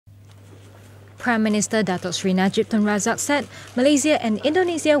Prime Minister Datuk Seri Najib Tun Razak said Malaysia and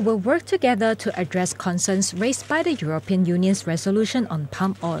Indonesia will work together to address concerns raised by the European Union's resolution on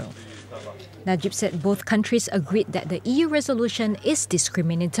palm oil. Najib said both countries agreed that the EU resolution is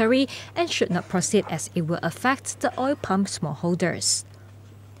discriminatory and should not proceed as it will affect the oil palm smallholders.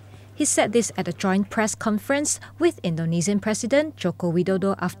 He said this at a joint press conference with Indonesian President Joko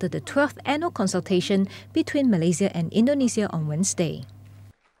Widodo after the 12th annual consultation between Malaysia and Indonesia on Wednesday.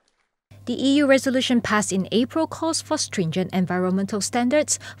 The EU resolution passed in April calls for stringent environmental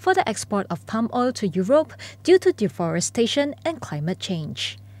standards for the export of palm oil to Europe due to deforestation and climate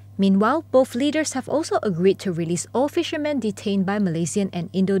change. Meanwhile, both leaders have also agreed to release all fishermen detained by Malaysian and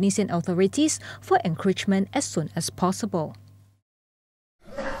Indonesian authorities for encroachment as soon as possible.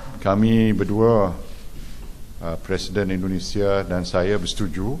 Kami berdua, Presiden Indonesia dan saya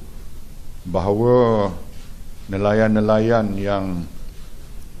bersetuju bahawa nelayan-nelayan yang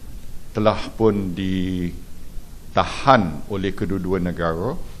telah pun ditahan oleh kedua-dua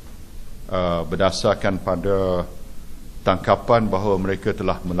negara berdasarkan pada tangkapan bahawa mereka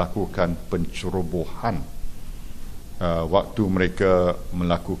telah melakukan pencerobohan waktu mereka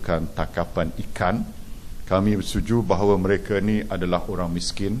melakukan tangkapan ikan. Kami bersetuju bahawa mereka ni adalah orang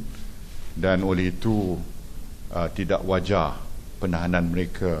miskin dan oleh itu tidak wajar penahanan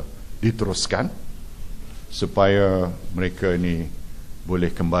mereka diteruskan supaya mereka ni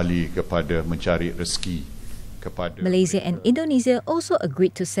boleh kembali kepada mencari rezeki kepada Malaysia and Indonesia also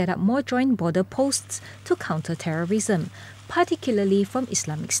agreed to set up more joint border posts to counter terrorism, particularly from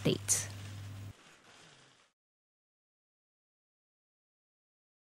Islamic State.